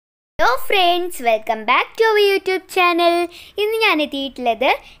Hello friends, welcome back to our YouTube channel. ഇന്ന് ഞാൻ എത്തിയിട്ടുള്ളത്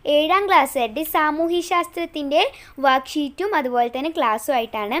 7ാം ക്ലാസ്സുകാരുടെ സാമൂഹ്യശാസ്ത്രത്തിൻ്റെ വർക്ക്ഷീറ്റും അതുപോലെ തന്നെ ക്ലാസ്സും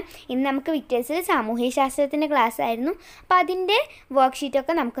ആയിട്ടാണ്. ഇന്ന് നമുക്ക് വിക്ടേഴ്സിൽ സാമൂഹ്യശാസ്ത്രത്തിൻ്റെ ക്ലാസ് ആയിരുന്നു. അപ്പോൾ അതിൻ്റെ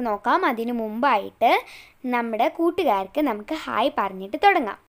വർക്ക്ഷീറ്റൊക്കെ നമുക്ക് നോക്കാം. അതിനു മുമ്പായിട്ട് നമ്മുടെ കൂട്ടുകാർക്ക് നമുക്ക് ഹായ് പറഞ്ഞിട്ട്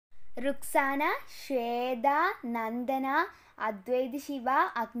തുടങ്ങാം. റുക്സാന, ശ്വേത, നന്ദന, അദ്വൈത് ശിവ,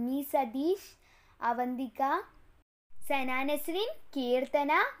 അഗ്നി സതീഷ്, അവന്തിക, സന നസ്രീൻ,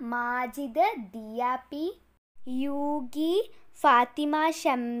 കീർത്തന, മാജിദ്, ദിയാപി, യൂഗി, ഫാത്തിമ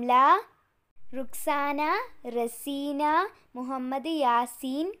ഷംല, റുക്സാന, റസീന, മുഹമ്മദ്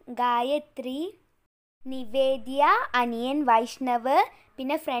യാസീൻ, ഗായത്രി, നിവേദ്യ, അനിയൻ വൈഷ്ണവ്,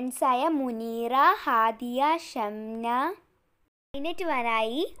 പിന്നെ ഫ്രണ്ട്സായ മുനീറ, ഹാദിയ, ഷംന, മൈനറ്റ്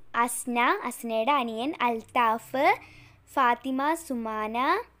വനായി അസ്നയുടെ അനിയൻ അൽത്താഫ്, ഫാത്തിമ, സുമാന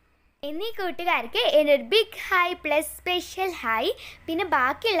എന്നീ കൂട്ടുകാർക്ക് എൻ്റെ ഒരു big hi plus special hi. പിന്നെ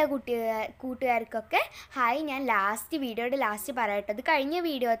ബാക്കിയുള്ള കൂട്ടുകാർക്കൊക്കെ ഹായ് ഞാൻ വീഡിയോയുടെ ലാസ്റ്റ് പറയട്ടെ. അത് കഴിഞ്ഞ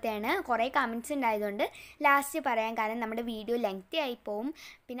വീഡിയോത്തെയാണ്, കുറേ കമൻറ്റ്സ് ഉണ്ടായതുകൊണ്ട് ലാസ്റ്റ് പറയാൻ. കാരണം നമ്മുടെ വീഡിയോ ലെങ്തി ആയി പോവും.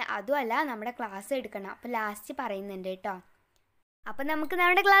 പിന്നെ അതുമല്ല നമ്മുടെ ക്ലാസ് എടുക്കണം, അപ്പോൾ ലാസ്റ്റ് പറയുന്നുണ്ട് കേട്ടോ. അപ്പോൾ നമുക്ക്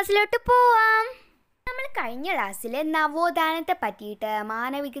നമ്മുടെ ക്ലാസ്സിലോട്ട് പോവാം. നമ്മൾ കഴിഞ്ഞ ക്ലാസ്സിൽ നവോത്ഥാനത്തെ പറ്റിയിട്ട്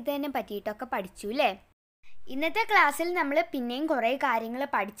മാനവികതയെ പറ്റിയിട്ടൊക്കെ പഠിച്ചു അല്ലേ. ഇന്നത്തെ ക്ലാസ്സിൽ നമ്മൾ പിന്നെയും കുറേ കാര്യങ്ങൾ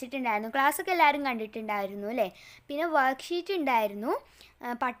പഠിച്ചിട്ടുണ്ടായിരുന്നു. ക്ലാസ്സൊക്കെ എല്ലാവരും കണ്ടിട്ടുണ്ടായിരുന്നു അല്ലേ. പിന്നെ വർക്ക്ഷീറ്റ് ഉണ്ടായിരുന്നു,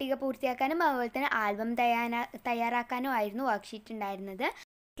 പട്ടിക പൂർത്തിയാക്കാനും അതുപോലെ തന്നെ ആൽബം തയ്യാറാക്കാനും ആയിരുന്നു വർക്ക്ഷീറ്റ് ഉണ്ടായിരുന്നത്.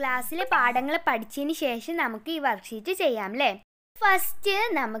 ക്ലാസ്സിലെ പാഠങ്ങൾ പഠിച്ചതിന് ശേഷം നമുക്ക് ഈ വർക്ക്ഷീറ്റ് ചെയ്യാം അല്ലേ. ഫസ്റ്റ്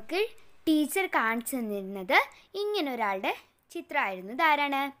നമുക്ക് ടീച്ചർ കാണിച്ചു തന്നിരുന്നത് ഇങ്ങനൊരാളുടെ ചിത്രമായിരുന്നു.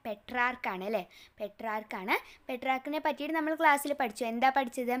 ഇതാരാണ്? പെട്രാർക്കാണ് അല്ലേ. പെട്രാർക്കിനെ പറ്റിയിട്ട് നമ്മൾ ക്ലാസ്സിൽ പഠിച്ചു. എന്താ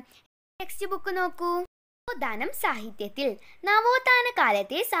പഠിച്ചത്? ടെക്സ്റ്റ് ബുക്ക് നോക്കൂ. നവോത്ഥാനം സാഹിത്യത്തിൽ. നവോത്ഥാന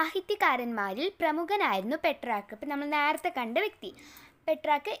കാലത്തെ സാഹിത്യകാരന്മാരിൽ പ്രമുഖനായിരുന്നു പെട്രാർക്ക്. ഇപ്പം നമ്മൾ നേരത്തെ കണ്ട വ്യക്തി.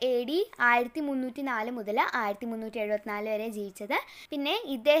 പെട്രാർക്ക് AD 1304 മുതൽ 1374 വരെ ജീവിച്ചത്. പിന്നെ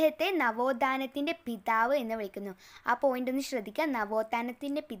ഇദ്ദേഹത്തെ നവോത്ഥാനത്തിൻ്റെ പിതാവ് എന്ന് വിളിക്കുന്നു. ആ പോയിന്റ് ഒന്ന് ശ്രദ്ധിക്കുക.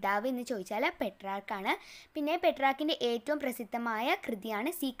 നവോത്ഥാനത്തിൻ്റെ പിതാവ് എന്ന് ചോദിച്ചാൽ പെട്രാർക്കാണ്. പിന്നെ പെട്രാർക്കിൻ്റെ ഏറ്റവും പ്രസിദ്ധമായ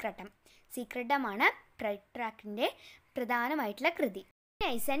കൃതിയാണ് സീക്രട്ടമാണ് പെട്രാർക്കിൻ്റെ പ്രധാനമായിട്ടുള്ള കൃതി.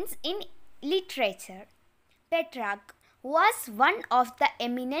 Renaissance in literature. Petrarch was one of the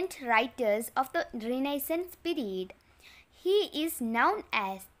eminent writers of the Renaissance period. He is known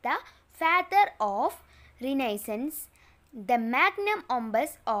as the father of Renaissance. The magnum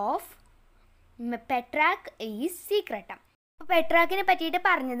opus of Petrarch is Secretum. അപ്പോൾ പെട്രാക്കിനെ പറ്റിയിട്ട്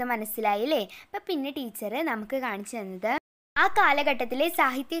പറഞ്ഞത് മനസ്സിലായില്ലേ. അപ്പോൾ പിന്നെ ടീച്ചർ നമുക്ക് കാണിച്ചു തന്നത് ആ കാലഘട്ടത്തിലെ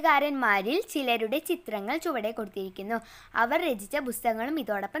സാഹിത്യകാരന്മാരിൽ ചിലരുടെ ചിത്രങ്ങൾ ചുവടെ കൊടുത്തിരിക്കുന്നു. അവർ രചിച്ച പുസ്തകങ്ങളും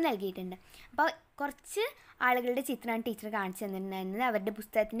ഇതോടൊപ്പം നൽകിയിട്ടുണ്ട്. അപ്പോൾ കുറച്ച് ആളുകളുടെ ചിത്രമാണ് ടീച്ചർ കാണിച്ചു തന്നിട്ടുണ്ടായിരുന്നത്. അവരുടെ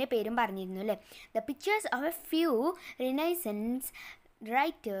പുസ്തകത്തിൻ്റെ പേരും പറഞ്ഞിരുന്നു അല്ലേ. The pictures of A few renaissance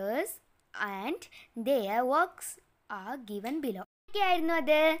writers and their works R given below. ഒക്കെയായിരുന്നു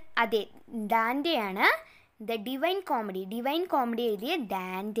അത്? അതെ, ഡാൻ്റെയാണ്. ദ ഡിവൈൻ കോമഡി എഴുതിയ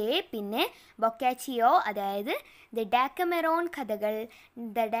ഡാൻ്റെ. പിന്നെ ബൊക്കാച്ചിയോ, അതായത് ദ ഡാക്കമെറോൺ കഥകൾ,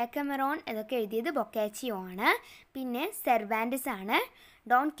 ഇതൊക്കെ എഴുതിയത് ബൊക്കാച്ചിയോ ആണ്. പിന്നെ സെർവാൻഡസ് ആണ്.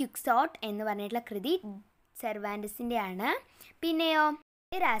 ഡോൺ ക്വിക്സോട്ട് എന്ന് പറഞ്ഞിട്ടുള്ള കൃതി സെർവാൻഡസിൻ്റെ ആണ്. പിന്നെയോ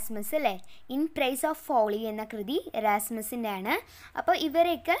എറാസ്മസ് അല്ലേ, ഇൻ പ്രൈസ് ഓഫ് ഫോളി എന്ന കൃതി എറാസ്മസിൻ്റെ ആണ്. അപ്പോൾ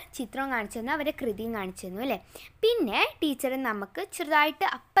ഇവരെയൊക്കെ ചിത്രം കാണിച്ചു തന്നു, അവരുടെ കൃതിയും കാണിച്ചു തന്നു അല്ലേ. പിന്നെ ടീച്ചർ നമുക്ക് ചെറുതായിട്ട്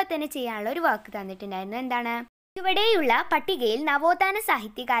അപ്പം തന്നെ ചെയ്യാനുള്ള ഒരു വർക്ക് തന്നിട്ടുണ്ടായിരുന്നു. എന്താണ്? ചുവടെയുള്ള പട്ടികയിൽ നവോത്ഥാന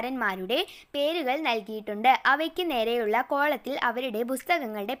സാഹിത്യകാരന്മാരുടെ പേരുകൾ നൽകിയിട്ടുണ്ട്. അവയ്ക്ക് നേരെയുള്ള കോളത്തിൽ അവരുടെ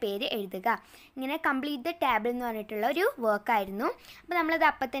പുസ്തകങ്ങളുടെ പേര് എഴുതുക. ഇങ്ങനെ കംപ്ലീറ്റ് ദ ടേബിൾ എന്ന് പറഞ്ഞിട്ടുള്ള ഒരു വർക്കായിരുന്നു. അപ്പോൾ നമ്മളത്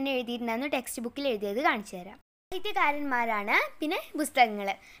അപ്പം തന്നെ എഴുതിയിട്ടുണ്ടായിരുന്നു. ടെക്സ്റ്റ് ബുക്കിൽ എഴുതിയത് കാണിച്ചു തരാം. സാഹിത്യകാരന്മാരാണ്. പിന്നെ പുസ്തകങ്ങൾ.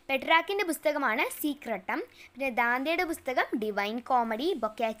 പെട്രാക്കിൻ്റെ പുസ്തകമാണ് സീക്രട്ടം. പിന്നെ ദാന്തയുടെ പുസ്തകം ഡിവൈൻ കോമഡി,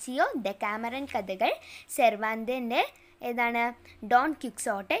 ബൊക്കാച്ചിയോ ഡെക്കാമറൻ കഥകൾ, സെർവാന്തൻ്റെ ഏതാണ്? Don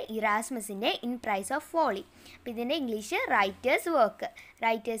Quixote, ഇറാസ്മസിൻ്റെ in price of Foley. അപ്പോൾ ഇതിൻ്റെ ഇംഗ്ലീഷ്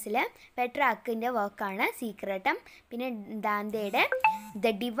റൈറ്റേഴ്സിൽ പെട്രാക്കിൻ്റെ വർക്കാണ് സീക്രട്ടം. പിന്നെ ദാന്തയുടെ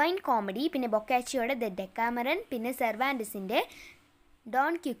ദ ഡിവൈൻ കോമഡി, പിന്നെ ബൊക്കാച്ചിയോയുടെ ദ ഡെക്കാമറൻ, പിന്നെ സെർവാൻഡസിൻ്റെ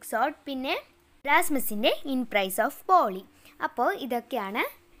ഡോൺ ക്വിക്സോട്ട്, പിന്നെ ഇറാസ്മസിൻ്റെ ഇൻ പ്രൈസ് ഓഫ് ഫോളി. അപ്പോൾ ഇതൊക്കെയാണ്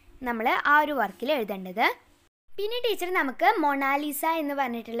നമ്മൾ ആ ഒരു വർക്കിൽ എഴുതേണ്ടത്. പിന്നെ ടീച്ചർ നമുക്ക് മൊണാലിസ എന്ന്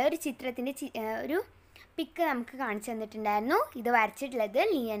പറഞ്ഞിട്ടുള്ള ഒരു ചിത്രത്തിൻ്റെ ഒരു പിക്ക് നമുക്ക് കാണിച്ചു തന്നിട്ടുണ്ടായിരുന്നു. ഇത് വരച്ചിട്ടുള്ളത്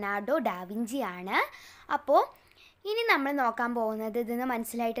ലിയനാർഡോ ഡാവിഞ്ചി ആണ്. അപ്പോൾ ഇനി നമ്മൾ നോക്കാൻ പോകുന്നത് ഇതെന്ന്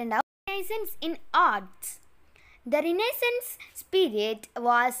മനസ്സിലായിട്ടുണ്ടാവും. Renaissance in arts. The renaissance period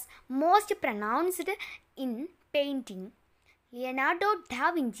was most pronounced in painting. Leonardo da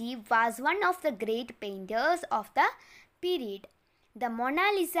Vinci was one of the great painters of the period. The Mona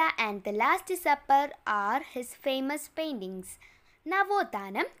Lisa and the Last Supper are his famous paintings.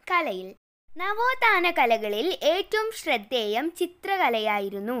 നവോത്ഥാനം കലയിൽ. നവോത്ഥാന കലകളിൽ ഏറ്റവും ശ്രദ്ധേയം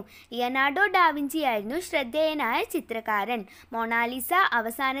ചിത്രകലയായിരുന്നു. Leonardo da Vinci ആയിരുന്നു ശ്രദ്ധേയനായ ചിത്രകാരൻ. Mona Lisa,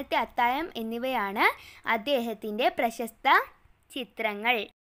 അവസാനത്തെ അത്താഴം എന്നിവയാണ് അദ്ദേഹത്തിൻ്റെ പ്രശസ്ത ചിത്രങ്ങൾ.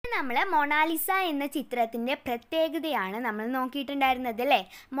 നമ്മൾ മൊണാലിസ എന്ന ചിത്രത്തിൻ്റെ പ്രത്യേകതയാണ് നമ്മൾ നോക്കിയിട്ടുണ്ടായിരുന്നത് അല്ലേ.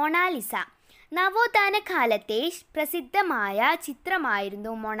 മൊണാലിസ നവോത്ഥാന കാലത്തെ പ്രസിദ്ധമായ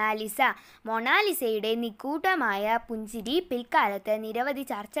ചിത്രമായിരുന്നു മൊണാലിസ. മൊണാലിസയുടെ നിഗൂഢമായ പുഞ്ചിരി പിൽക്കാലത്ത് നിരവധി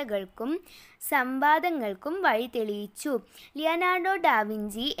ചർച്ചകൾക്കും സംവാദങ്ങൾക്കും വഴി തെളിയിച്ചു. ലിയനാർഡോ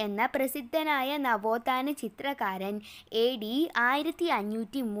ഡാവിഞ്ചി എന്ന പ്രസിദ്ധനായ നവോത്ഥാന ചിത്രകാരൻ AD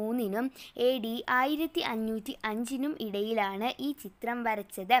 1503 AD 1505 ഇടയിലാണ് ഈ ചിത്രം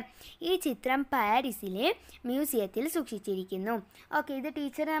വരച്ചത്. ഈ ചിത്രം പാരീസിലെ മ്യൂസിയത്തിൽ സൂക്ഷിച്ചിരിക്കുന്നു. ഓക്കെ, ഇത്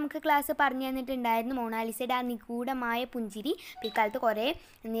ടീച്ചർ നമുക്ക് ക്ലാസ് പറഞ്ഞു തന്നിട്ടുണ്ടായിരുന്നു. മൊണാലിസയുടെ ആ നിഗൂഢമായ പുഞ്ചിരി പിൽക്കാലത്ത്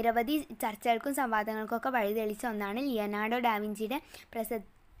നിരവധി ചർച്ചകൾക്കും സംവാദങ്ങൾക്കൊക്കെ വഴി തെളിയിച്ച ഒന്നാണ്. ലിയനാർഡോ ഡാവിഞ്ചിയുടെ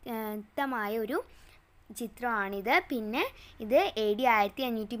പ്രസിദ്ധമായ ഒരു ചിത്രമാണിത്. പിന്നെ ഇത് AD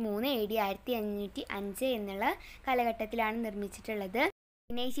 1503 AD 1505 എന്നുള്ള കാലഘട്ടത്തിലാണ് നിർമ്മിച്ചിട്ടുള്ളത്.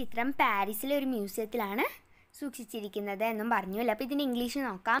 പിന്നെ ഈ ചിത്രം പാരീസിലെ ഒരു മ്യൂസിയത്തിലാണ് സൂക്ഷിച്ചിരിക്കുന്നത് എന്നും പറഞ്ഞു അല്ലേ. അപ്പോൾ ഇതിൻ്റെ ഇംഗ്ലീഷ്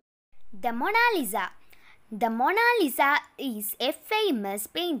നോക്കാം. The Mona Lisa. The Mona Lisa is a famous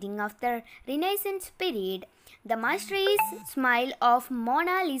painting of the Renaissance period. The mysterious smile of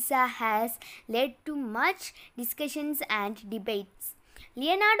Mona Lisa has led to much discussions and debates.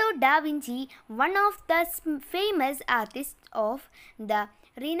 Leonardo da Vinci, one of the famous artists of the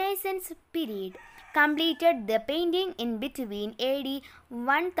Renaissance period, completed the painting in between AD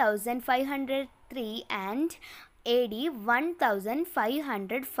 1503 and AD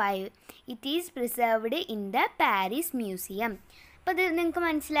 1505. It is preserved in the Paris Museum. അപ്പോൾ ഇത് നിങ്ങൾക്ക്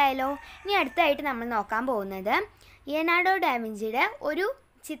മനസ്സിലായല്ലോ. ഇനി അടുത്തായിട്ട് നമ്മൾ നോക്കാൻ പോകുന്നത് Leonardo ഡാവിഞ്ചിയുടെ ഒരു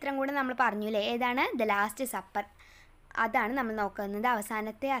ചിത്രം കൂടെ നമ്മൾ പറഞ്ഞില്ലേ, ഏതാണ്? The last supper. അതാണ് നമ്മൾ നോക്കുന്നത്.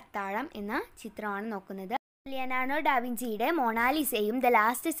 അവസാനത്തെ അത്താഴം എന്ന ചിത്രമാണ് നോക്കുന്നത്. ലിയനാർഡോ ഡാവിഞ്ചിയുടെ മൊണാലിസയും ദ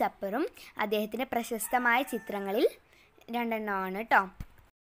ലാസ്റ്റ് സപ്പറും അദ്ദേഹത്തിൻ്റെ പ്രശസ്തമായ ചിത്രങ്ങളിൽ രണ്ടെണ്ണമാണ് കേട്ടോ.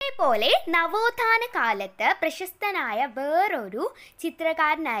 അതേപോലെ നവോത്ഥാന കാലത്ത് പ്രശസ്തനായ വേറൊരു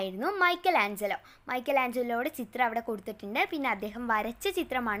ചിത്രകാരനായിരുന്നു മൈക്കൽ ആഞ്ചലോയുടെ ചിത്രം അവിടെ കൊടുത്തിട്ടുണ്ട്. പിന്നെ അദ്ദേഹം വരച്ച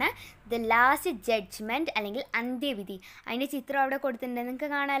ചിത്രമാണ് ദ ലാസ്റ്റ് ജഡ്ജ്മെൻറ്റ് അല്ലെങ്കിൽ അന്ത്യവിധി. അതിൻ്റെ ചിത്രം അവിടെ കൊടുത്തിട്ടുണ്ട്, നിങ്ങൾക്ക്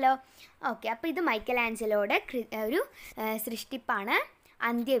കാണാമല്ലോ. ഓക്കെ, അപ്പോൾ ഇത് മൈക്കൽ ആഞ്ചലോയുടെ ഒരു സൃഷ്ടിപ്പാണ്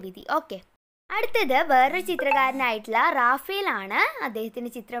അന്ത്യവിധി. ഓക്കെ, അടുത്തത് വേറൊരു ചിത്രകാരനായിട്ടുള്ള റാഫേലാണ്. അദ്ദേഹത്തിൻ്റെ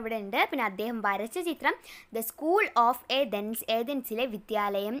ചിത്രം ഇവിടെ ഉണ്ട്. പിന്നെ അദ്ദേഹം വരച്ച ചിത്രം ദ സ്കൂൾ ഓഫ് ഏതൻസിലെ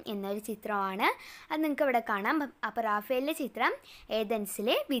വിദ്യാലയം എന്നൊരു ചിത്രമാണ്. അത് നിങ്ങൾക്ക് ഇവിടെ കാണാം. അപ്പോൾ റാഫേലിൻ്റെ ചിത്രം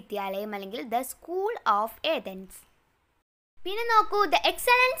ഏതൻസിലെ വിദ്യാലയം അല്ലെങ്കിൽ ദ സ്കൂൾ ഓഫ് ഏതൻസ്. പിന്നെ നോക്കൂ, the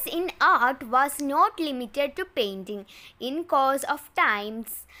excellence in art was not limited to painting. In course of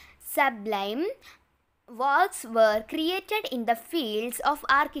times sublime works were created in the fields of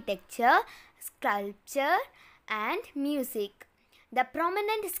architecture, sculpture and music. The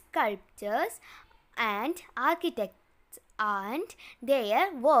prominent sculptors and architects and their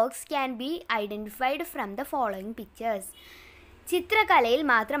works can be identified from the following pictures. ചിത്രകലയിൽ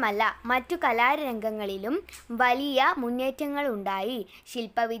മാത്രമല്ല മറ്റു കലാരംഗങ്ങളിലും വലിയ മുന്നേറ്റങ്ങൾ ഉണ്ടായി.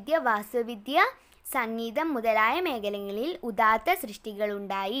 ശില്പവിദ്യ, വാസ്തുവിദ്യ, സംഗീതം മുതലായ മേഖലകളിൽ ഉദാത്ത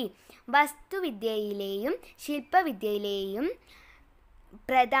സൃഷ്ടികളുണ്ടായി. വസ്തുവിദ്യയിലെയും ശില്പവിദ്യയിലെയും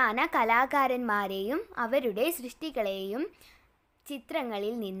പ്രധാന കലാകാരന്മാരെയും അവരുടെ സൃഷ്ടികളെയും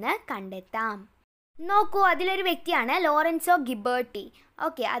ചിത്രങ്ങളിൽ നിന്ന് കണ്ടെത്താം. നോക്കൂ, അതിലൊരു വ്യക്തിയാണ് ലോറൻസോ ഗിബർട്ടി.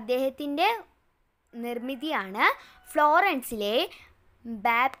 ഓക്കെ, അദ്ദേഹത്തിൻ്റെ നിർമ്മിതിയാണ് ഫ്ലോറൻസിലെ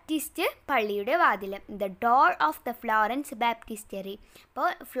ബാപ്റ്റിസ്റ്റ് പള്ളിയുടെ വാതിൽ, the door of the Florence ബാപ്റ്റിസ്റ്ററി. അപ്പോൾ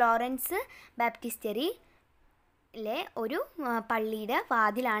ഫ്ലോറൻസ് ബാപ്റ്റിസ്റ്ററിയിലെ ഒരു പള്ളിയുടെ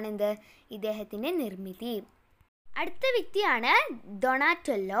വാതിലാണ് ഇദ്ദേഹത്തിൻ്റെ നിർമ്മിതി. അടുത്ത വ്യക്തിയാണ്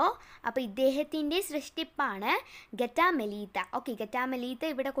ഡൊണാറ്റെല്ലോ. അപ്പോൾ ഇദ്ദേഹത്തിൻ്റെ സൃഷ്ടിപ്പാണ് ഗറ്റാമെലീത്ത. ഓക്കെ, ഗറ്റാമെലീത്ത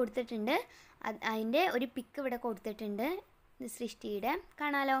ഇവിടെ കൊടുത്തിട്ടുണ്ട്. അതിൻ്റെ ഒരു പിക്ക് ഇവിടെ കൊടുത്തിട്ടുണ്ട് സൃഷ്ടിയുടെ,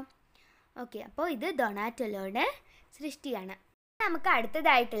 കാണാലോ. ഓക്കെ, അപ്പോൾ ഇത് ഡൊണാറ്റെല്ലോയുടെ സൃഷ്ടിയാണ്. നമുക്ക്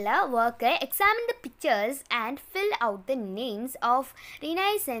അടുത്തതായിട്ടുള്ള work examine the pictures and fill out the names of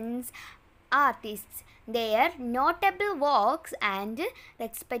renaissance artists, there notable works and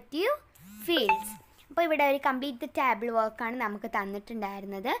respective fields. അപ്പോൾ ഇവിടെ ഒരു കംപ്ലീറ്റ് ടേബിൾ വർക്കാണ് നമുക്ക്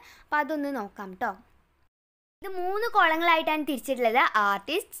തന്നിട്ടുണ്ടായിരുന്നത്. അപ്പോൾ അതൊന്ന് നോക്കാം കേട്ടോ. ഇത് 3 കോളങ്ങളായിട്ടാണ് തിരിച്ചിട്ടുള്ളത്.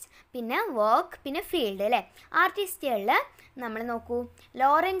 ആർട്ടിസ്റ്റ്, പിന്നെ വർക്ക്, പിന്നെ ഫീൽഡ് അല്ലേ. ആർട്ടിസ്റ്റുകളിൽ നമ്മൾ നോക്കൂ,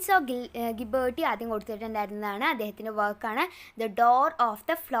 ലോറൻസോ ഗിബർട്ടി ആദ്യം കൊടുത്തിട്ടുണ്ടായിരുന്നതാണ്. അദ്ദേഹത്തിൻ്റെ വർക്കാണ് the door of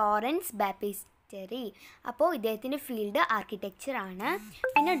the Florence history. അപ്പോൾ ഇദ്ദേഹത്തിൻ്റെ ഫീൽഡ് ആർക്കിടെക്ചർ ആണ്.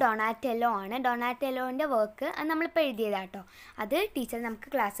 പിന്നെ ഡൊണാറ്റെല്ലോ ആണ്. ഡൊണാറ്റെല്ലോൻ്റെ വർക്ക് നമ്മളിപ്പോൾ എഴുതിയതാട്ടോ. അത് ടീച്ചർ നമുക്ക്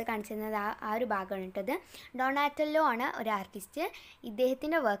ക്ലാസ് കാണിച്ചു തന്നത് ആ ഒരു ഭാഗമാണ് കേട്ടത്. ഡൊണാറ്റെല്ലോ ആണ് ഒരു ആർട്ടിസ്റ്റ്.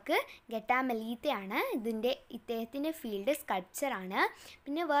 ഇദ്ദേഹത്തിൻ്റെ വർക്ക് ഗട്ടാമെലീത്തയാണ്. ഇദ്ദേഹത്തിൻ്റെ ഫീൽഡ് സ്കൾപ്ചർ ആണ്.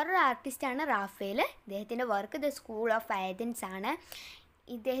 പിന്നെ വേറൊരു ആർട്ടിസ്റ്റാണ് റാഫേൽ. ഇദ്ദേഹത്തിൻ്റെ work the school of Athens ആണ്.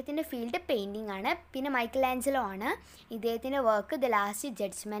 ഇദ്ദേഹത്തിൻ്റെ ഫീൽഡ് പെയിൻറ്റിംഗ് ആണ്. പിന്നെ മൈക്കൽ ആഞ്ചലോ ആണ്. ഇദ്ദേഹത്തിൻ്റെ വർക്ക് ദ ലാസ്റ്റ്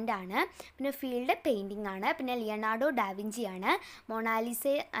ജഡ്ജ്മെൻ്റ് ആണ്. പിന്നെ ഫീൽഡ് പെയിൻറ്റിംഗ് ആണ്. പിന്നെ ലിയനാർഡോ ഡാവിഞ്ചി ആണ്.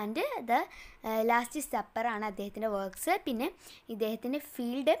 Mona Lisa and the last supper ആണ് അദ്ദേഹത്തിൻ്റെ വർക്ക്സ്. പിന്നെ ഇദ്ദേഹത്തിൻ്റെ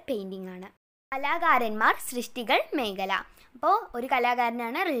ഫീൽഡ് പെയിൻറ്റിംഗ് ആണ്. കലാകാരന്മാർ, സൃഷ്ടികൾ, മേഖല. അപ്പോൾ ഒരു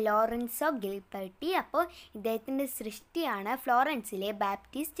കലാകാരനാണ് ലോറൻസോ ഗിൽബർട്ടി. അപ്പോൾ ഇദ്ദേഹത്തിൻ്റെ സൃഷ്ടിയാണ് ഫ്ലോറൻസിലെ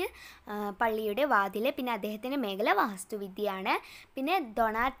ബാപ്റ്റിസ്റ്റ് പള്ളിയുടെ വാതിൽ. പിന്നെ അദ്ദേഹത്തിൻ്റെ മേഖല വാസ്തുവിദ്യയാണ്. പിന്നെ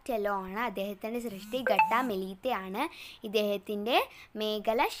ഡൊണാറ്റെല്ലോ ആണ്. അദ്ദേഹത്തിൻ്റെ സൃഷ്ടി ഗട്ടാമെലീത്തയാണ്. ഇദ്ദേഹത്തിൻ്റെ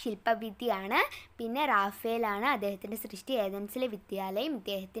മേഖല ശില്പവിദ്യയാണ്. പിന്നെ റാഫേലാണ്. അദ്ദേഹത്തിൻ്റെ സൃഷ്ടി ഏതൻസിലെ വിദ്യാലയം.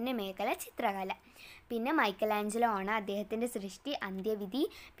 ഇദ്ദേഹത്തിൻ്റെ മേഖല ചിത്രകല. പിന്നെ മൈക്കൽ ആഞ്ചലോ ആണ്. അദ്ദേഹത്തിൻ്റെ സൃഷ്ടി അന്ത്യവിധി.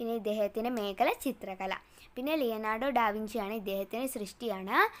 പിന്നെ ഇദ്ദേഹത്തിൻ്റെ മേഖല ചിത്രകല. പിന്നെ ലിയനാർഡോ ഡാവിഞ്ചിയാണ്. ഇദ്ദേഹത്തിൻ്റെ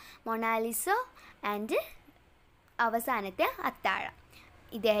സൃഷ്ടിയാണ് മൊണാലിസോ ആൻഡ് അവസാനത്തെ അത്താഴം.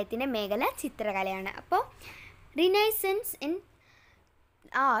 ഇദ്ദേഹത്തിൻ്റെ മേഖല ചിത്രകലയാണ്. അപ്പോൾ റിനൈസൻസ് ഇൻ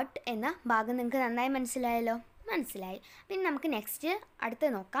ആർട്ട് എന്ന ഭാഗം നിങ്ങൾക്ക് നന്നായി മനസ്സിലായല്ലോ? മനസ്സിലായി. പിന്നെ നമുക്ക് നെക്സ്റ്റ് അടുത്ത്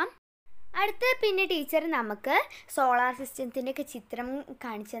നോക്കാം. അടുത്ത് പിന്നെ ടീച്ചർ നമുക്ക് സോളാർ സിസ്റ്റത്തിൻ്റെയൊക്കെ ചിത്രം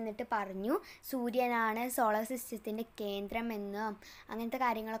കാണിച്ചു തന്നിട്ട് പറഞ്ഞു സൂര്യനാണ് സോളാർ സിസ്റ്റത്തിൻ്റെ കേന്ദ്രം എന്നും അങ്ങനത്തെ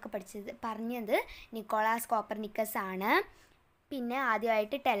കാര്യങ്ങളൊക്കെ പറഞ്ഞത് നിക്കോളാസ് കോപ്പർനിക്കസ് ആണ്. പിന്നെ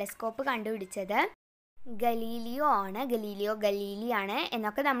ആദ്യമായിട്ട് ടെലസ്കോപ്പ് കണ്ടുപിടിച്ചത് ഗലീലിയോ ആണ്. ഗലീലിയാണ്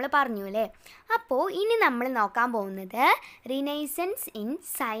എന്നൊക്കെ നമ്മൾ പറഞ്ഞു അല്ലേ. അപ്പോൾ ഇനി നമ്മൾ നോക്കാൻ പോകുന്നത് റിനൈസൻസ് ഇൻ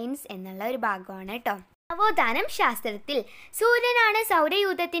സയൻസ് എന്നുള്ള ഒരു ഭാഗമാണ് കേട്ടോ. നവോത്ഥാനം ശാസ്ത്രത്തിൽ. സൂര്യനാണ്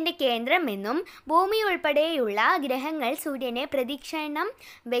സൗരയൂഥത്തിൻ്റെ കേന്ദ്രമെന്നും ഭൂമി ഉൾപ്പെടെയുള്ള ഗ്രഹങ്ങൾ സൂര്യനെ പ്രദക്ഷിണം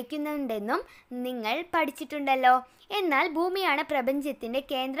വയ്ക്കുന്നുണ്ടെന്നും നിങ്ങൾ പഠിച്ചിട്ടുണ്ടല്ലോ. എന്നാൽ ഭൂമിയാണ് പ്രപഞ്ചത്തിൻ്റെ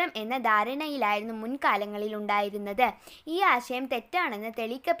കേന്ദ്രം എന്ന ധാരണയിലായിരുന്നു മുൻകാലങ്ങളിൽ ഉണ്ടായിരുന്നത്. ഈ ആശയം തെറ്റാണെന്ന്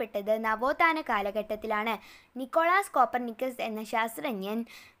തെളിയിക്കപ്പെട്ടത് നവോത്ഥാന കാലഘട്ടത്തിലാണ്. നിക്കോളാസ് കോപ്പർനിക്കസ് എന്ന ശാസ്ത്രജ്ഞൻ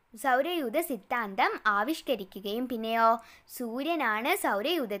സൗരയൂഥ സിദ്ധാന്തം ആവിഷ്കരിക്കുകയും പിന്നെയോ സൂര്യനാണ്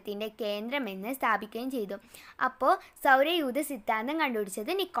സൗരയൂഥത്തിൻ്റെ കേന്ദ്രമെന്ന് സ്ഥാപിക്കുകയും ചെയ്തു. അപ്പോൾ സൗരയൂഥ സിദ്ധാന്തം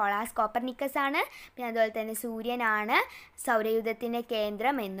കണ്ടുപിടിച്ചത് നിക്കോളാസ് കോപ്പർനിക്കസ് ആണ്. പിന്നെ അതുപോലെ തന്നെ സൂര്യനാണ് സൗരയൂഥത്തിൻ്റെ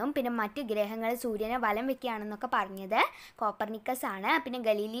കേന്ദ്രമെന്നും പിന്നെ മറ്റു ഗ്രഹങ്ങൾ സൂര്യനെ വലം വയ്ക്കുകയാണെന്നൊക്കെ പറഞ്ഞത് കോപ്പർനിക്കസ് ആണ്. പിന്നെ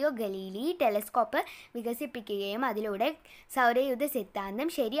ഗലീലി ടെലസ്കോപ്പ് വികസിപ്പിക്കുകയും അതിലൂടെ സൗരയൂഥ സിദ്ധാന്തം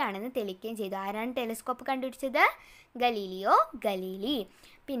ശരിയാണെന്ന് തെളിയിക്കുകയും ചെയ്തു. ആരാണ് ടെലസ്കോപ്പ് കണ്ടുപിടിച്ചത്? ഗലീലി.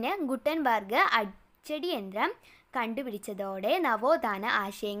 പിന്നെ ഗുട്ടൻബർഗ് അച്ചടി യന്ത്രം കണ്ടുപിടിച്ചതോടെ നവോത്ഥാന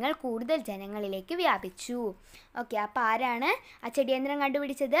ആശയങ്ങൾ കൂടുതൽ ജനങ്ങളിലേക്ക് വ്യാപിച്ചു. ഓക്കെ, അപ്പോൾ ആരാണ് അച്ചടി യന്ത്രം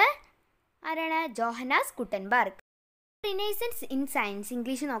കണ്ടുപിടിച്ചത്? ആരാണ്? Johannes Gutenberg. Renaissance in science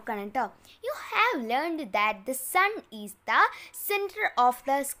English നോക്കണം കേട്ടോ. You have learned that the sun is the centre of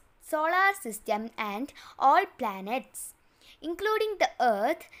the solar system and all planets including the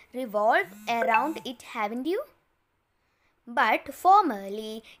earth revolve around it, haven't you? But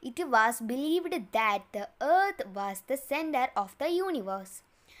formerly it was believed that the earth was the center of the universe.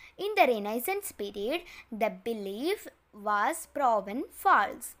 In the Renaissance period, the belief was proven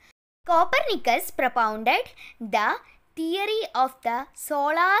false. Copernicus propounded the theory of the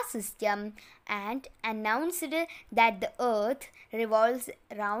solar system and announced that the earth revolves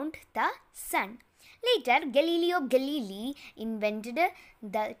around the sun. Later, Galileo Galilei invented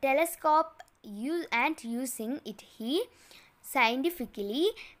the telescope and using it he scientifically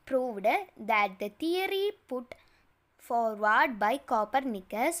proved that the theory put forward by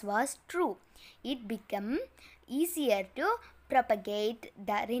Copernicus was true. It became easier to propagate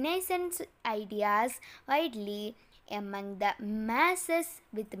the Renaissance ideas widely among the masses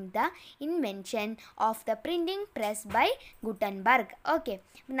with the invention of the printing press by Gutenberg. Okay,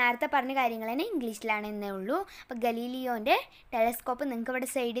 നേരത്തെ പറഞ്ഞ കാര്യങ്ങൾ തന്നെ ഇംഗ്ലീഷിലാണെന്നേ ഉള്ളൂ. അപ്പോൾ ഗലീലിയോൻ്റെ telescope നിങ്ങൾക്ക് ഇവിടെ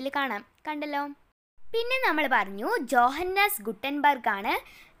സൈഡിൽ കണ്ടല്ലോ. പിന്നെ നമ്മൾ പറഞ്ഞു ജോഹന്നാസ് ഗുട്ടൻബർഗ് ആണ്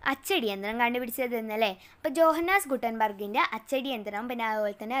അച്ചടി യന്ത്രം കണ്ടുപിടിച്ചത് എന്നല്ലേ. അപ്പോൾ ജോഹന്നാസ് ഗുട്ടൻബർഗിൻ്റെ അച്ചടി യന്ത്രം പിന്നെ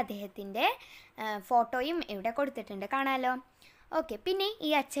അതുപോലെ തന്നെ അദ്ദേഹത്തിൻ്റെ ഫോട്ടോയും ഇവിടെ കൊടുത്തിട്ടുണ്ട്, കാണാമല്ലോ. ഓക്കെ, പിന്നെ ഈ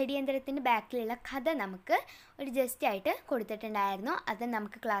അച്ചടി യന്ത്രത്തിൻ്റെ ബാക്കിലുള്ള കഥ നമുക്ക് ഒരു ജസ്റ്റ് ആയിട്ട് കൊടുത്തിട്ടുണ്ടായിരുന്നു. അത്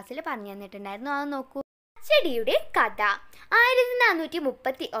നമുക്ക് ക്ലാസ്സിൽ പറഞ്ഞു തന്നിട്ടുണ്ടായിരുന്നു. അത് നോക്കൂ. അച്ചടിയുടെ കഥ.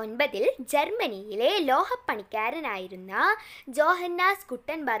 1439 ജർമ്മനിയിലെ ലോഹപ്പണിക്കാരനായിരുന്ന ജോഹന്നാസ്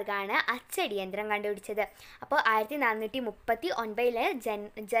ഗുട്ടൻബർഗാണ് അച്ചടി യന്ത്രം കണ്ടുപിടിച്ചത്. അപ്പോൾ 1439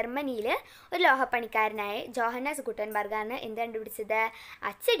 ജർമ്മനിയിൽ ഒരു ലോഹപ്പണിക്കാരനായ ജോഹന്നാസ് ഗുട്ടൻബർഗാണ് എന്ത് കണ്ടുപിടിച്ചത്?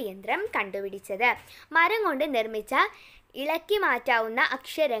 അച്ചടി യന്ത്രം കണ്ടുപിടിച്ചത്. മരം കൊണ്ട് നിർമ്മിച്ച ഇളക്കി മാറ്റാവുന്ന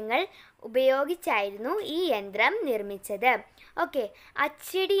അക്ഷരങ്ങൾ ഉപയോഗിച്ചായിരുന്നു ഈ യന്ത്രം നിർമ്മിച്ചത്. ഓക്കെ,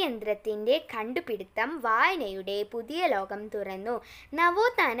 അച്ചടി യന്ത്രത്തിൻ്റെ കണ്ടുപിടുത്തം വായനയുടെ പുതിയ ലോകം തുറന്നു.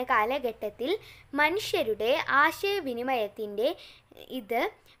 നവോത്ഥാന കാലഘട്ടത്തിൽ മനുഷ്യരുടെ ആശയവിനിമയത്തിൻ്റെ ഇത്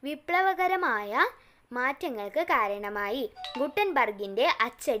വിപ്ലവകരമായ മാറ്റങ്ങൾക്ക് കാരണമായി. ഗുട്ടൻബർഗിൻ്റെ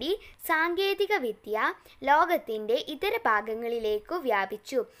അച്ചടി സാങ്കേതികവിദ്യ ലോകത്തിൻ്റെ ഇതര ഭാഗങ്ങളിലേക്കു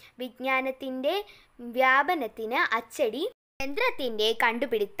വ്യാപിച്ചു. വിജ്ഞാനത്തിൻ്റെ വ്യാപനത്തിന് അച്ചടി യന്ത്രത്തിൻ്റെ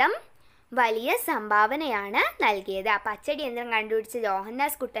കണ്ടുപിടുത്തം വലിയ സംഭാവനയാണ് നൽകിയത്. അപ്പോൾ അച്ചടി യന്ത്രം കണ്ടുപിടിച്ച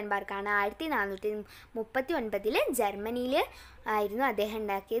ജോഹന്നാസ് ഗുട്ടൻബർഗാണ്. 1439 ജർമ്മനിയിൽ ആയിരുന്നു അദ്ദേഹം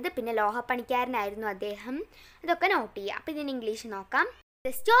ഉണ്ടാക്കിയത്. പിന്നെ ലോഹപ്പണിക്കാരനായിരുന്നു അദ്ദേഹം. ഇതൊക്കെ നോട്ട് ചെയ്യുക. അപ്പോൾ ഇതിന് ഇംഗ്ലീഷ് നോക്കാം.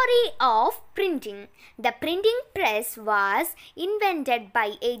 The story of printing. The printing press was invented by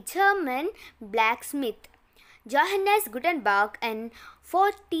a German blacksmith, Johannes Gutenberg, in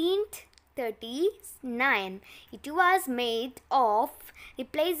 1439. It was made of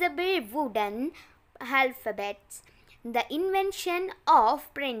replaceable wooden alphabets. The invention of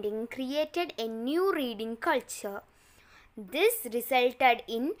printing created a new reading culture. This resulted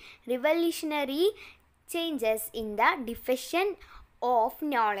in revolutionary changes in the diffusion of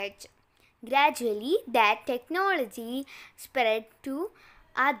knowledge. Gradually, that technology spread to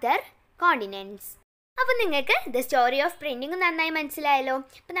other continents. അപ്പോൾ നിങ്ങൾക്ക് the story of printing നന്നായി മനസ്സിലായല്ലോ.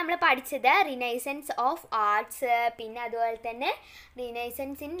 അപ്പോൾ നമ്മൾ പഠിച്ചത് renaissance of arts, പിന്നെ അതുപോലെ തന്നെ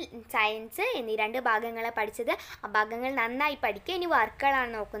റിനൈസൻസ് ഇൻ സയൻസ് എന്നീ 2 ഭാഗങ്ങളാണ് പഠിച്ചത്. ആ ഭാഗങ്ങൾ നന്നായി പഠിക്കുക. ഇനി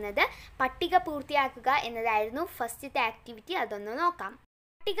വർക്കുകളാണ് നോക്കുന്നത്. പട്ടിക പൂർത്തിയാക്കുക എന്നതായിരുന്നു ഫസ്റ്റത്തെ ആക്ടിവിറ്റി. അതൊന്ന് നോക്കാം.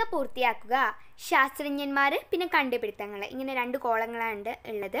 പട്ടിക പൂർത്തിയാക്കുക, ശാസ്ത്രജ്ഞന്മാർ, പിന്നെ കണ്ടുപിടുത്തങ്ങൾ. ഇങ്ങനെ 2 കോളങ്ങളാണ്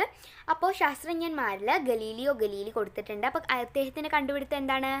ഉള്ളത്. അപ്പോൾ ശാസ്ത്രജ്ഞന്മാരിൽ ഗലീലി കൊടുത്തിട്ടുണ്ട്. അപ്പോൾ അദ്ദേഹത്തിൻ്റെ കണ്ടുപിടുത്തം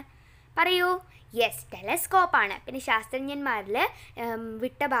എന്താണ് പറയൂ? യെസ്, ടെലസ്കോപ്പാണ്. പിന്നെ ശാസ്ത്രജ്ഞന്മാരിൽ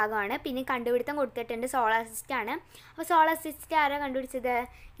വിട്ട ഭാഗമാണ്. പിന്നെ കണ്ടുപിടുത്തം കൊടുത്തിട്ടുണ്ട് സോളാർ സിസ്റ്റമാണ്. അപ്പോൾ സോളാർ സിസ്റ്റം ആരാ കണ്ടുപിടിച്ചത്?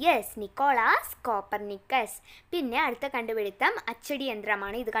 Yes, Nicholas Copernicus. പിന്നെ അടുത്ത കണ്ടുപിടുത്തം അച്ചടി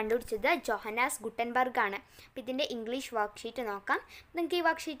യന്ത്രമാണ്. ഇത് കണ്ടുപിടിച്ചത് ജോഹന്നാസ് ഗുട്ടൻബർഗ് ആണ്. അപ്പോൾ ഇതിൻ്റെ ഇംഗ്ലീഷ് വർക്ക്ഷീറ്റ് നോക്കാം. നിങ്ങൾക്ക് ഈ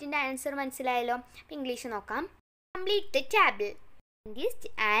വർക്ക്ഷീറ്റിൻ്റെ ആൻസർ മനസ്സിലായല്ലോ. അപ്പോൾ ഇംഗ്ലീഷ് നോക്കാം. Complete the table. Scientist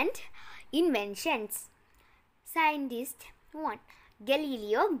and inventions. Scientist 1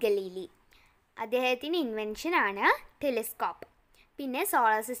 Galileo Galilei. അദ്ദേഹത്തിൻ്റെ ഇൻവെൻഷനാണ് ടെലിസ്കോപ്പ്. പിന്നെ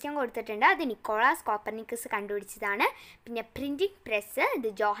സോളാർ സിസ്റ്റം കൊടുത്തിട്ടുണ്ട്. അത് നിക്കോളാസ് കോപ്പർനിക്കസ് കണ്ടുപിടിച്ചതാണ്. പിന്നെ പ്രിൻറ്റിംഗ് പ്രസ് ഇത്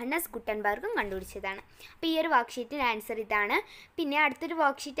ജോഹന്നസ് ഗുട്ടൻബർഗും കണ്ടുപിടിച്ചതാണ്. അപ്പോൾ ഈ ഒരു വർക്ക്ഷീറ്റിൻ്റെ ആൻസർ ഇതാണ്. പിന്നെ അടുത്തൊരു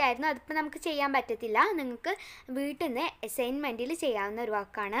വർക്ക്ഷീറ്റ് ആയിരുന്നു. അതിപ്പോൾ നമുക്ക് ചെയ്യാൻ പറ്റത്തില്ല. നിങ്ങൾക്ക് വീട്ടിൽ നിന്ന് അസൈൻമെൻറ്റിൽ ചെയ്യാവുന്ന ഒരു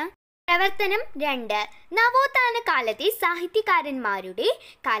വർക്കാണ്. പ്രവർത്തനം 2. നവോത്ഥാന കാലത്തെ സാഹിത്യകാരന്മാരുടെ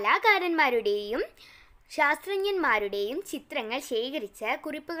കലാകാരന്മാരുടെയും ശാസ്ത്രജ്ഞന്മാരുടെയും ചിത്രങ്ങൾ ശേഖരിച്ച്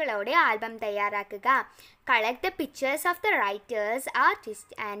കുറിപ്പുകളോടെ ആൽബം തയ്യാറാക്കുക. Collect the pictures of the writers,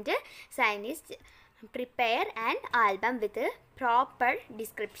 artist and scientist. Prepare and album with proper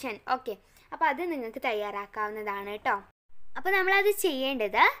description. Okay, അപ്പോൾ അത് നിങ്ങൾക്ക് തയ്യാറാക്കാവുന്നതാണ് കേട്ടോ. അപ്പോൾ നമ്മളത്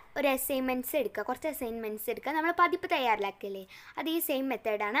ചെയ്യേണ്ടത് ഒരു അസൈൻമെൻറ്റ്സ് എടുക്കുക. കുറച്ച് അസൈൻമെൻറ്റ്സ് എടുക്കുക. നമ്മൾ പതിപ്പ് തയ്യാറാക്കില്ലേ, അത് ഈ സെയിം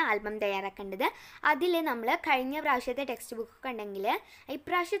മെത്തേഡാണ് ആൽബം തയ്യാറാക്കേണ്ടത്. അതിൽ നമ്മൾ കഴിഞ്ഞ പ്രാവശ്യത്തെ ടെക്സ്റ്റ് ബുക്കൊക്കെ ഉണ്ടെങ്കിൽ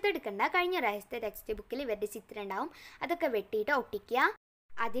ഇപ്രാവശ്യത്തെ എടുക്കണ്ട, കഴിഞ്ഞ പ്രാവശ്യത്തെ ടെക്സ്റ്റ് ബുക്കിൽ ഇവരുടെ ചിത്രം ഉണ്ടാവും. അതൊക്കെ വെട്ടിയിട്ട് ഒട്ടിക്കുക.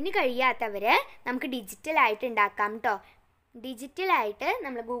 അതിന് കഴിയാത്തവർ നമുക്ക് ഡിജിറ്റലായിട്ട് ഉണ്ടാക്കാം കേട്ടോ. ഡിജിറ്റലായിട്ട്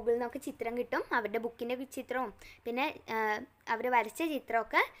നമ്മൾ ഗൂഗിളിൽ നിന്നൊക്കെ ചിത്രം കിട്ടും. അവരുടെ ബുക്കിൻ്റെ ചിത്രവും പിന്നെ അവർ വരച്ച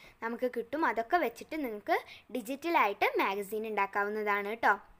ചിത്രമൊക്കെ നമുക്ക് കിട്ടും. അതൊക്കെ വെച്ചിട്ട് നിങ്ങൾക്ക് ഡിജിറ്റലായിട്ട് മാഗസീൻ ഉണ്ടാക്കാവുന്നതാണ്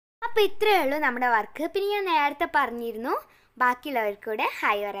കേട്ടോ. അപ്പോൾ ഇത്രയേ ഉള്ളൂ നമ്മുടെ വർക്ക്. പിന്നെ ഞാൻ നേരത്തെ പറഞ്ഞിരുന്നു ബാക്കിയുള്ളവർക്കൂടെ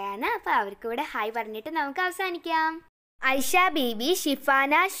ഹായ് പറയാൻ. അപ്പോൾ അവർക്കൂടെ ഹായ് പറഞ്ഞിട്ട് നമുക്ക് അവസാനിക്കാം. ഐഷ ബീബി,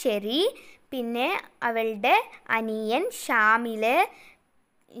 ഷിഫാന ഷെറി, പിന്നെ അവളുടെ അനിയൻ ഷാമിൽ,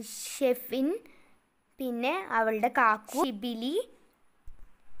 ഷെഫിൻ, പിന്നെ അവളുടെ കാക്കു ഷിബിലി,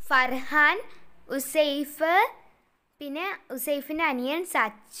 ഫർഹാൻ, ഉസൈഫ്, പിന്നെ ഉസൈഫിൻ്റെ അനിയൻ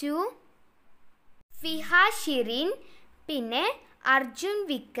സച്ചു, ഫിഹ ഷിറിൻ, പിന്നെ അർജുൻ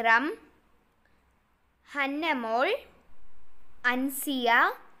വിക്രം, ഹന്നമോൾ, അൻസിയ,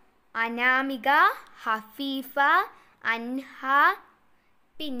 അനാമിക, ഹഫീഫ, അൻഹ,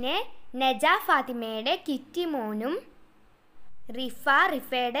 പിന്നെ നജ ഫാത്തിമയുടെ കിറ്റി മോനും,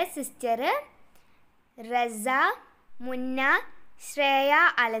 റിഫയുടെ സിസ്റ്റർ റസ, മുന്ന, ശ്രേയ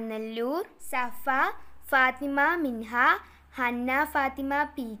അലനല്ലൂർ, സഫ, ഫാത്തിമ മിൻഹ, ഹന്ന ഫാത്തിമ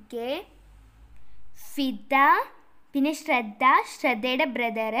PK, ഫിദ, പിന്നെ ശ്രദ്ധയുടെ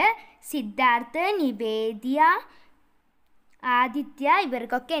ബ്രദർ സിദ്ധാർത്ഥ്, നിവേദ്യ, ആദിത്യ,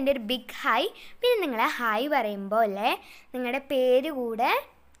 ഇവർക്കൊക്കെ എൻ്റെ ഒരു ബിഗ് ഹായ്. പിന്നെ നിങ്ങൾ ഹായ് പറയുമ്പോൾ അല്ലേ നിങ്ങളുടെ പേര് കൂടെ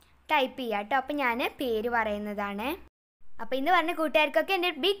ടൈപ്പ് ചെയ്യാം കേട്ടോ. അപ്പോൾ ഞാൻ പേര് പറയുന്നതാണ്. അപ്പോൾ ഇന്ന് പറഞ്ഞ കൂട്ടുകാർക്കൊക്കെ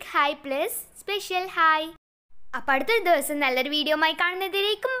എൻ്റെ big hi plus special hi. അപ്പോൾ അടുത്തൊരു ദിവസം നല്ലൊരു വീഡിയോയുമായി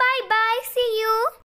കാണുന്നതിലേക്കും ബൈ ബൈ, സീ യു.